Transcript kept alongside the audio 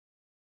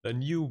The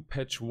new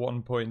patch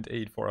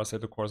 1.8 for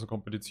Assetto Corsa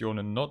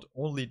Competizione not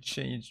only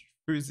changed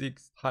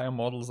physics, tire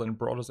models, and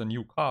brought us a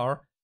new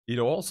car, it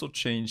also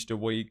changed the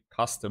way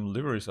custom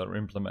liveries are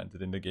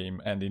implemented in the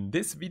game. And in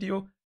this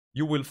video,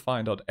 you will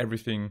find out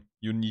everything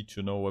you need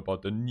to know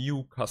about the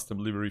new custom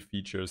livery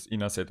features in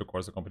Assetto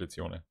Corsa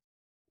Competizione.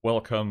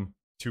 Welcome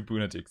to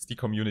Boonatix, the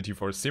community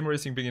for sim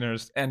racing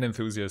beginners and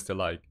enthusiasts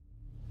alike.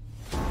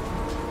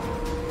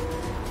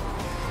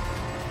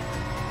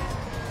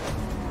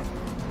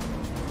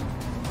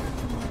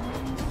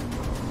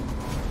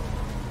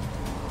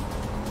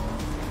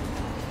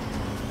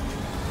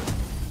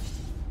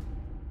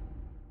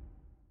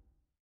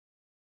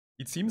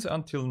 It seems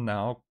until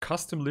now,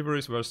 custom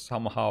liveries were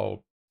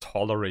somehow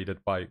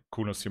tolerated by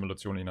Kuno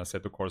Simulazione in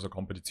Assetto Corsa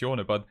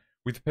Competizione, but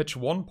with patch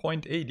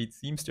 1.8, it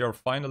seems they are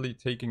finally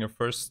taking a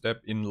first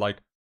step in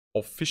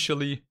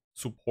officially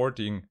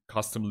supporting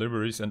custom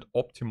liveries and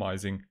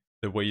optimizing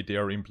the way they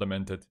are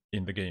implemented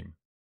in the game.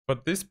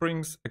 But this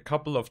brings a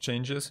couple of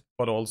changes,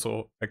 but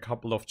also a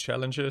couple of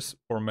challenges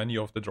for many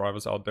of the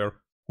drivers out there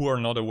who are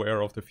not aware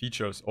of the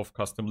features of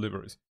custom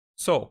liveries.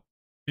 So,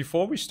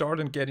 before we start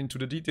and get into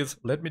the details,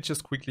 let me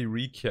just quickly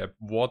recap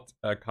what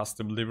a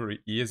custom livery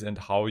is and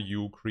how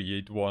you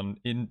create one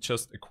in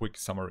just a quick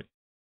summary.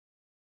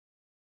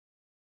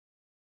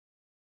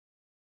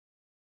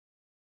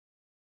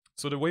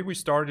 So the way we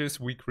start is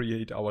we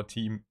create our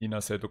team in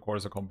Assetto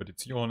Corsa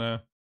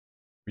Competizione.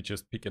 We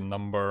just pick a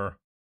number,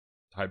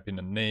 type in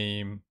a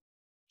name,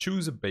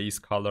 choose a base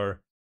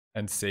color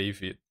and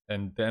save it.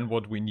 And then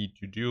what we need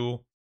to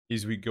do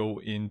is we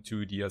go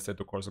into the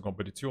Assetto Corsa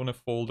Competizione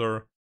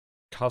folder,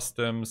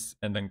 customs,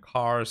 and then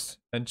cars,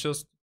 and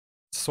just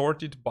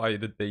sort it by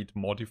the date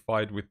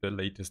modified with the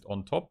latest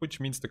on top, which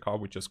means the car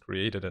we just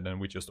created, and then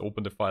we just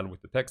open the file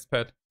with the text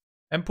pad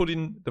and put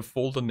in the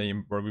folder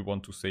name where we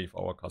want to save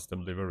our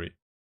custom livery.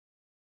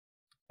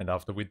 And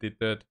after we did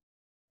that,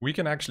 we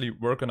can actually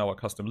work on our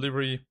custom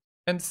livery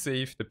and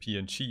save the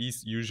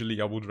PNGs.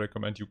 Usually I would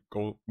recommend you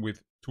go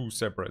with two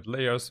separate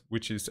layers,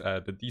 which is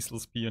the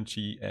Diesel's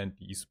PNG and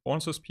the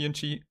Sponsor's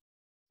PNG.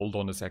 Hold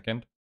on a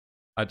second.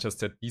 I just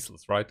said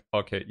Diesel's, right?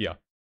 Okay, yeah.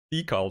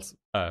 Decals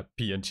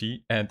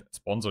PNG and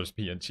Sponsors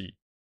PNG.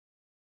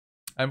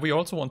 And we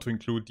also want to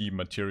include the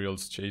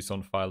materials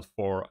JSON file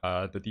for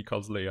the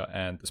decals layer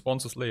and the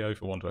sponsors layer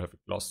if you want to have a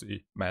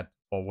glossy, matte,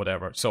 or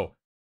whatever. So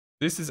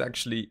this is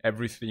actually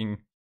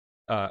everything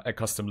a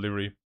custom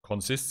livery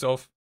consists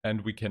of,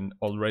 and we can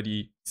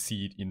already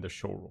see it in the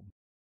showroom.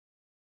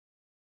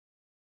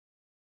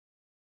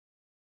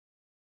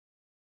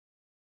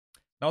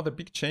 Now the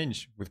big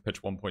change with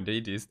patch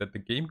 1.8 is that the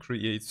game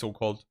creates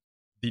so-called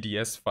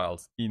DDS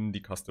files in the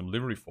custom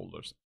livery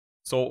folders.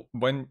 So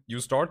when you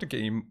start the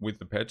game with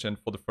the patch and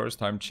for the first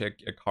time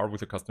check a car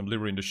with a custom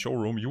livery in the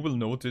showroom, you will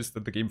notice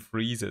that the game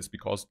freezes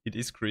because it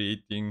is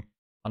creating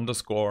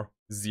 _0.dds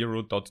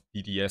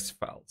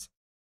files.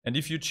 And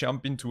if you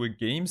jump into a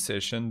game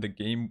session, the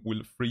game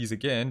will freeze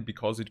again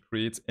because it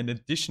creates an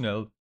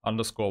additional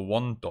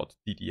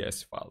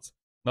 _1.dds files.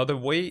 Now the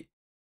way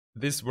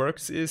this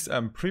works is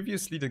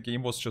previously the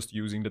game was just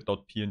using the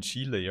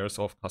 .png layers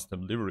of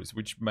custom liveries,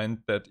 which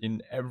meant that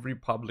in every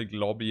public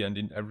lobby and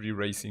in every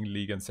racing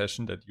league and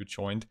session that you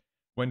joined,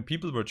 when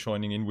people were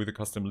joining in with a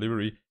custom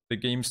livery, the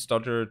game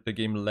stuttered, the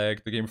game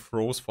lagged, the game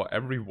froze for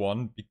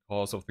everyone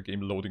because of the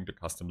game loading the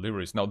custom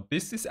liveries. Now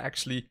this is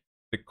actually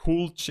the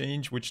cool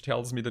change, which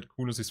tells me that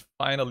Kunos is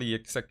finally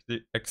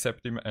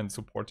accepting and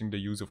supporting the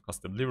use of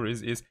custom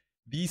liveries, is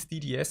these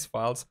DDS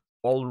files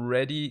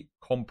already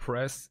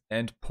compress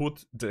and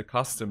put the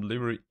custom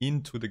livery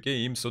into the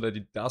game so that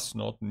it does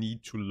not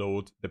need to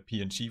load the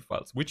PNG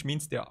files, which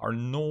means there are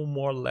no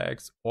more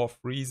lags or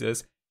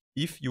freezes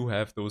if you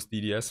have those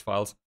DDS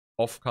files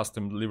of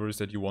custom liveries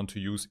that you want to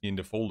use in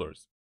the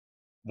folders.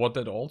 What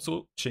that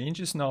also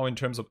changes now in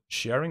terms of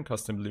sharing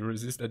custom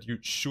liveries is that you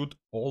should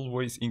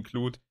always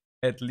include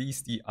at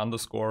least the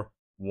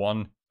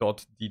 _1.dds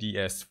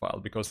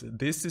file, because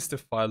this is the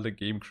file the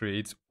game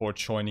creates for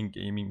joining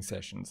gaming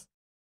sessions.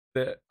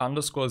 The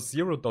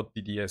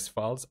 _0.dds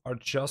files are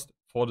just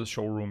for the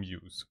showroom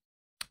use.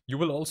 You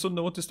will also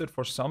notice that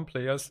for some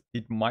players,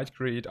 it might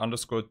create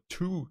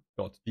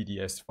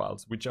 _2.dds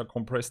files, which are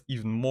compressed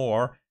even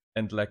more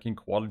and lacking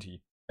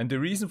quality. And the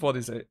reason for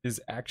this is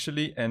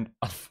actually and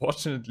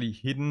unfortunately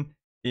hidden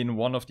in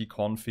one of the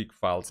config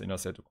files in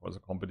Assetto Corsa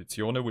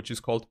Competizione, which is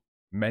called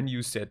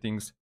menu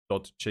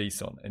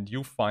settings.json. And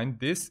you find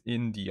this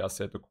in the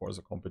Assetto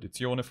Corsa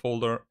Competizione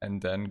folder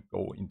and then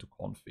go into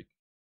config.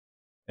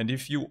 And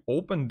if you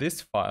open this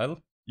file,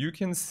 you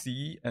can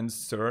see and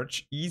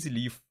search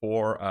easily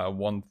for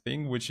one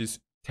thing, which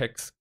is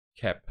text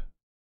cap.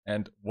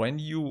 And when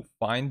you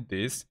find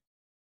this,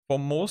 for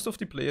most of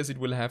the players, it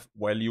will have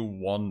value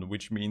 1,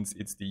 which means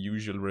it's the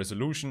usual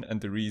resolution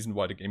and the reason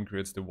why the game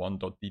creates the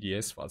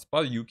 1.dds files.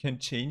 But you can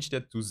change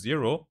that to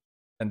 0,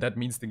 and that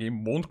means the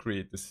game won't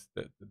create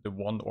the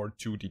 1 or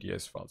 2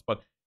 DDS files.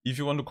 But if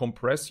you want to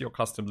compress your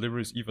custom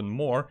liveries even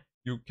more,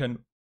 you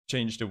can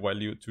change the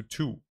value to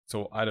 2.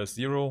 So either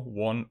 0,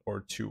 1,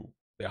 or 2.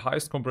 The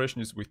highest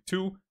compression is with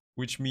 2,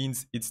 which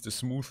means it's the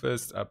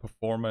smoothest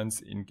performance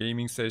in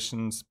gaming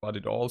sessions, but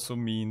it also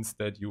means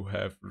that you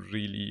have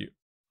really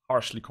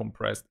harshly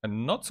compressed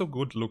and not so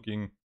good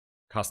looking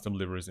custom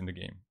liveries in the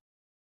game.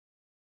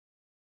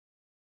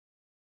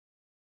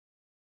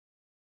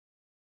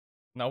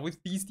 Now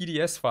with these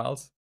DDS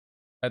files,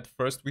 at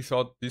first we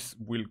thought this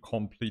will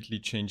completely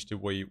change the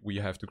way we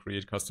have to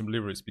create custom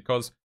liveries,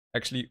 because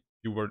actually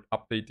you were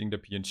updating the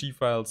PNG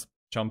files,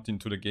 jumped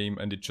into the game,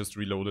 and it just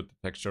reloaded the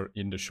texture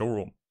in the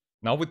showroom.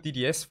 Now with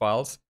DDS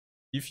files,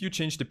 if you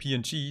change the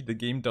PNG, the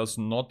game does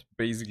not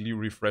basically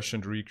refresh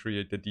and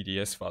recreate the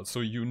DDS files.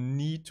 So you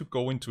need to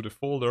go into the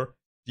folder,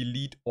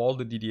 delete all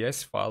the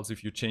DDS files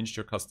if you changed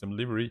your custom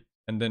livery,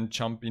 and then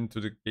jump into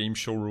the game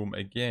showroom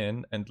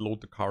again and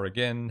load the car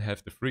again,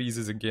 have the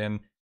freezes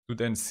again, to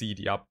then see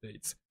the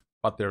updates.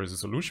 But there is a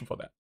solution for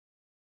that.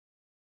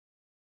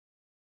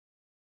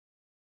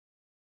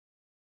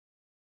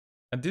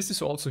 And this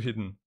is also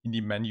hidden in the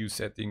menu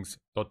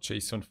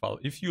settings.json file.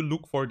 If you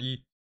look for the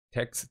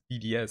text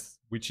DDS,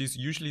 which is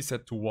usually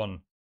set to 1,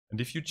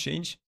 and if you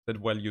change that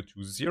value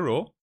to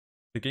 0,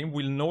 the game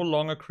will no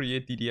longer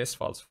create DDS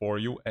files for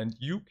you, and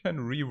you can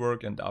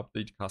rework and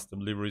update custom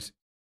liveries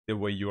the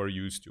way you are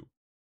used to.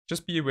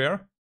 Just be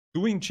aware,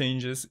 doing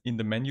changes in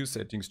the menu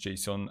settings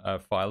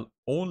JSON file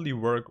only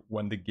work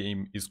when the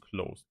game is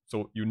closed.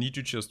 So you need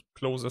to just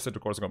close Assetto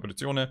Corsa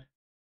Competizione,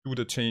 do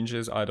the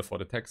changes either for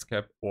the text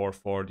cap or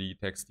for the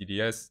text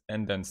DDS,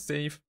 and then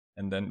save,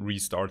 and then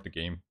restart the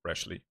game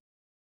freshly.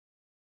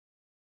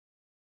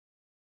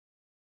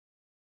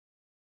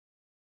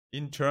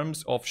 In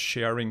terms of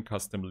sharing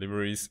custom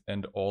liveries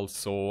and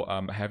also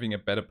having a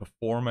better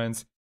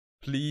performance,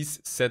 please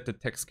set the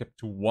text cap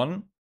to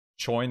 1.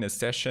 Join a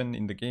session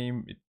in the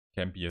game. It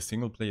can be a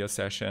single player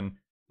session.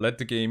 Let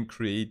the game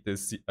create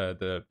this,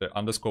 the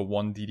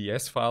 _1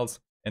 DDS files,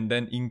 and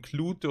then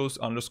include those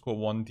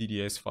 _1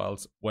 DDS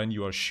files when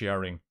you are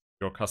sharing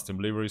your custom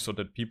livery, so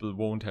that people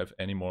won't have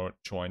any more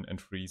join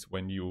and freeze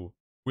when you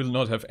will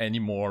not have any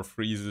more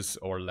freezes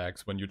or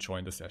lags when you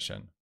join the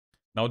session.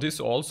 Now this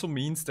also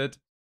means that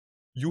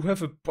you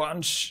have a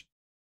bunch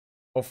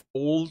of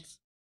old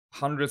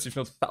hundreds, if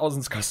not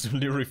thousands, custom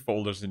livery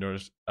folders in your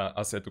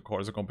Assetto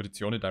Corsa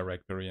Competizione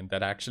directory, and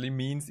that actually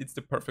means it's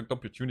the perfect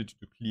opportunity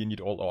to clean it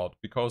all out,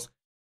 because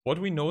what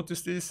we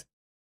noticed is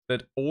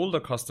that older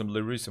custom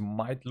liveries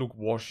might look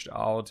washed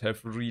out,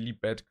 have really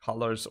bad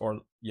colors,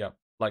 or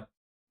like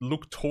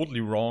look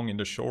totally wrong in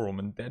the showroom,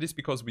 and that is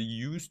because we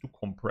used to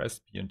compress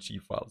PNG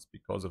files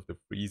because of the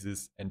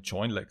freezes and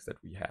join lags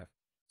that we have.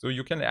 So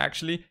you can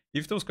actually,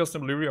 if those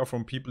custom livery are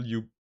from people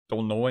you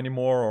don't know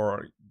anymore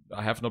or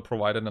have not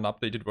provided an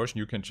updated version,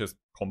 you can just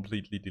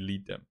completely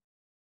delete them.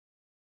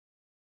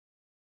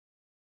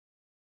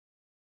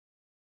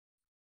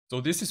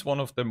 So this is one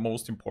of the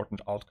most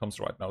important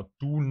outcomes right now.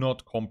 Do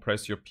not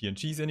compress your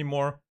PNGs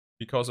anymore.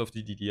 Because of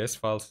the DDS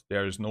files,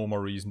 there is no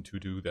more reason to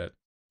do that.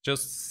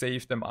 Just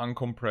save them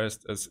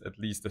uncompressed as at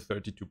least a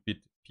 32-bit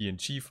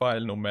PNG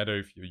file, no matter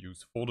if you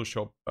use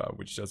Photoshop,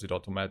 which does it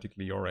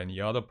automatically, or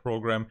any other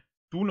program.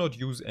 Do not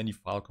use any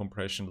file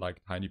compression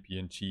like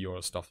TinyPNG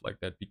or stuff like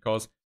that,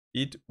 because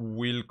it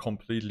will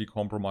completely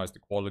compromise the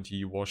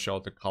quality, wash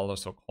out the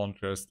colors or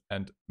contrast,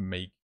 and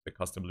make the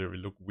custom livery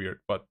look weird.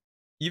 But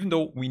even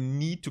though we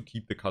need to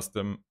keep the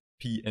custom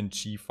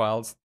PNG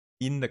files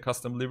in the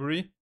custom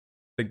livery,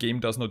 the game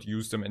does not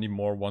use them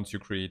anymore once you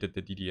created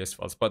the DDS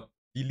files. But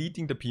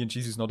deleting the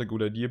PNGs is not a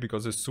good idea,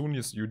 because as soon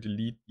as you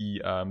delete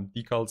the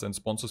decals and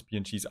sponsors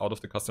PNGs out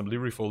of the custom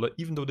livery folder,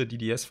 even though the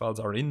DDS files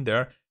are in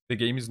there, the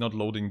game is not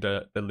loading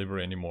the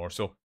livery anymore.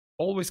 So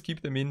always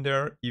keep them in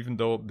there, even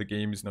though the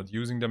game is not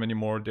using them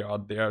anymore. They are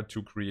there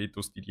to create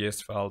those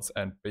DDS files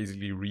and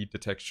basically read the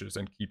textures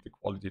and keep the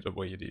quality the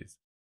way it is.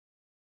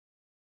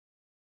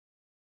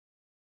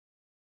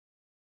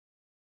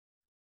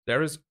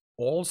 There is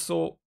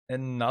also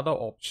another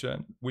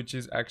option, which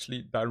is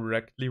actually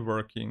directly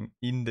working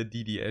in the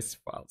DDS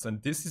files.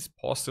 And this is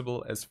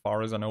possible, as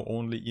far as I know,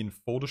 only in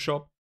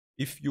Photoshop.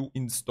 If you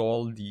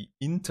install the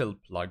Intel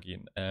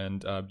plugin,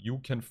 and you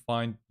can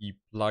find the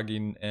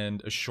plugin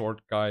and a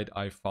short guide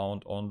I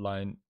found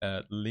online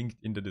linked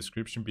in the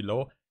description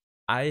below.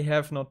 I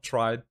have not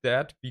tried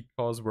that,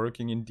 because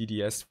working in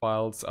DDS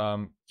files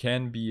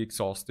can be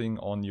exhausting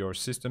on your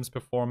system's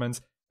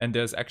performance, and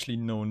there's actually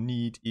no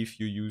need if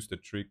you use the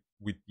trick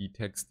with the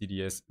text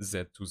DDS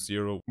set to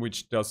 0,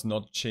 which does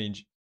not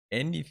change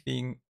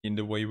anything in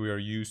the way we are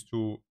used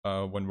to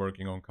when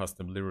working on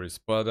custom liveries.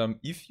 But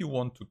if you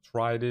want to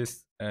try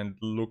this and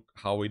look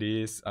how it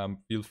is,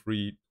 feel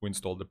free to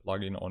install the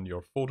plugin on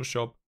your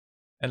Photoshop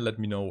and let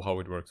me know how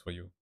it works for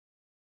you.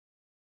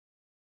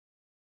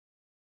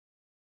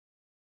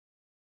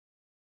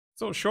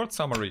 So, short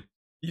summary.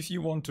 If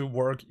you want to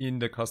work in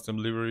the custom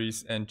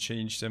liveries and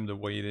change them the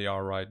way they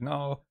are right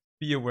now,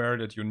 be aware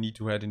that you need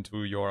to head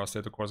into your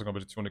Assetto Corsa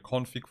Competizione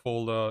config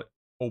folder,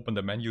 open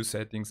the menu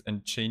settings,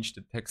 and change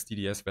the text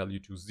DDS value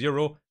to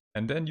 0.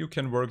 And then you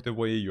can work the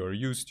way you're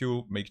used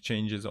to, make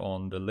changes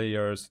on the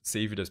layers,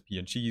 save it as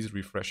PNGs,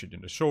 refresh it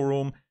in the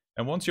showroom.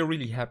 And once you're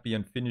really happy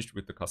and finished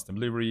with the custom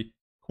livery,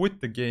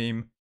 quit the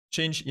game,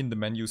 change in the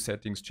menu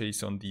settings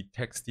JSON the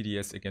text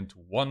DDS again to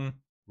 1,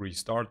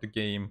 restart the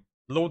game,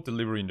 load the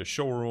livery in the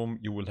showroom,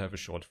 you will have a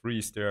short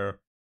freeze there.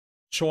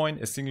 Join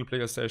a single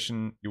player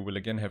session, you will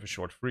again have a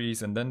short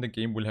freeze, and then the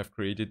game will have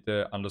created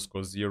the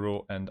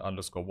 _0 and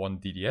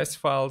 _1 DDS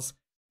files.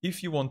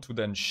 If you want to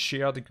then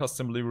share the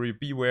custom livery,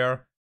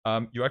 beware,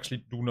 you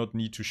actually do not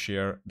need to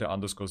share the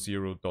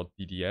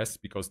 _0.dds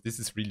because this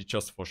is really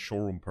just for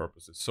showroom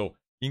purposes. So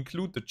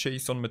include the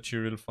JSON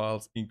material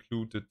files,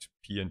 include the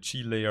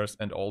PNG layers,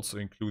 and also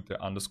include the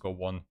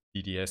 _1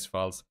 DDS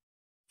files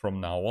from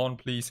now on,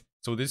 please.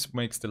 So this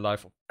makes the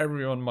life of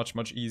everyone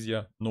much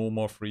easier. No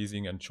more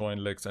freezing and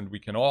join lags, and we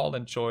can all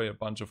enjoy a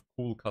bunch of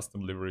cool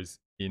custom liveries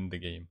in the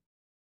game.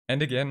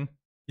 And again,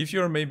 if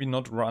you're maybe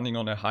not running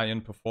on a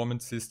high-end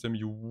performance system,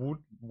 you would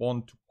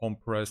want to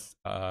compress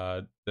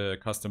the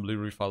custom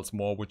livery files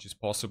more, which is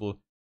possible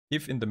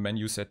if in the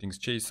menu settings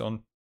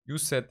JSON you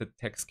set the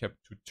text cap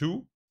to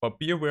 2, but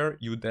be aware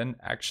you then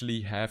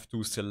actually have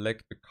to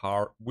select the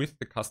car with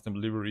the custom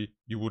livery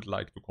you would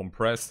like to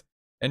compress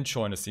and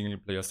join a single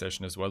player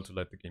session as well to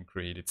let the game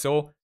create it.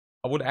 So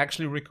I would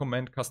actually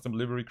recommend custom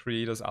livery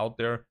creators out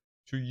there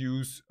to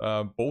use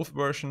both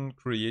versions,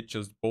 create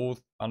just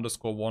both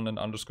 _1 and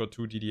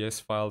 _2 DDS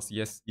files.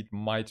 Yes, it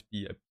might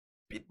be a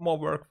bit more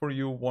work for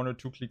you, 1 or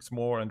 2 clicks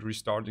more and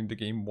restarting the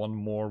game one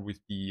more with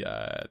the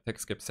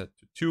text cap set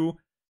to 2,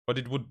 but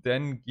it would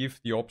then give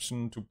the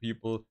option to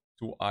people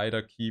to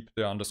either keep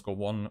the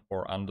 _1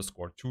 or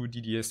 _2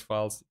 DDS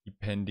files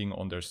depending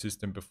on their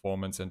system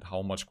performance and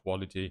how much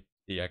quality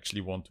they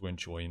actually want to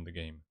enjoy in the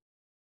game.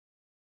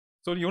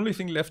 So the only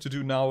thing left to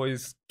do now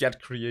is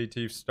get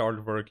creative,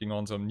 start working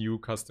on some new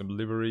custom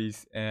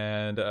liveries,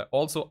 and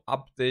also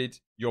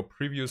update your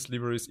previous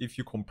liveries if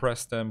you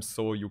compress them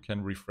so you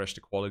can refresh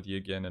the quality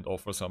again and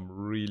offer some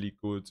really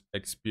good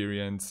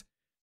experience.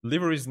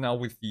 Liveries now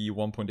with the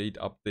 1.8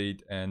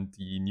 update and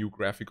the new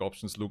graphic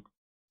options look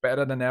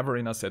better than ever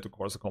in Assetto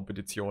Corsa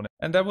Competizione.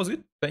 And that was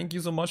it. Thank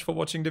you so much for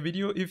watching the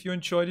video. If you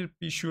enjoyed it,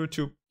 be sure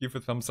to give a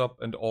thumbs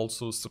up and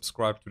also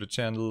subscribe to the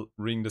channel,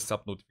 ring the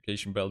sub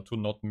notification bell to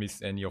not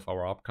miss any of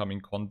our upcoming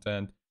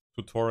content,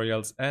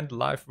 tutorials and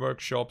live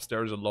workshops.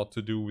 There is a lot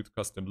to do with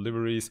custom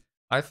liveries.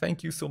 I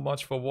thank you so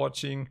much for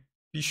watching.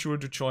 Be sure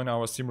to join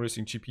our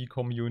Simracing GP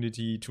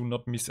community to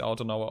not miss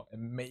out on our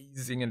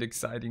amazing and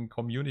exciting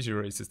community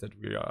races that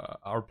we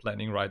are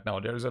planning right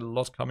now. There is a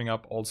lot coming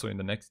up also in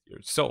the next year.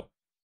 So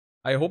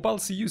I hope I'll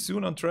see you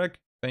soon on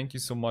track. Thank you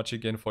so much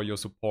again for your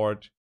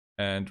support,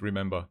 and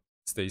remember,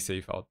 stay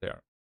safe out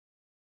there.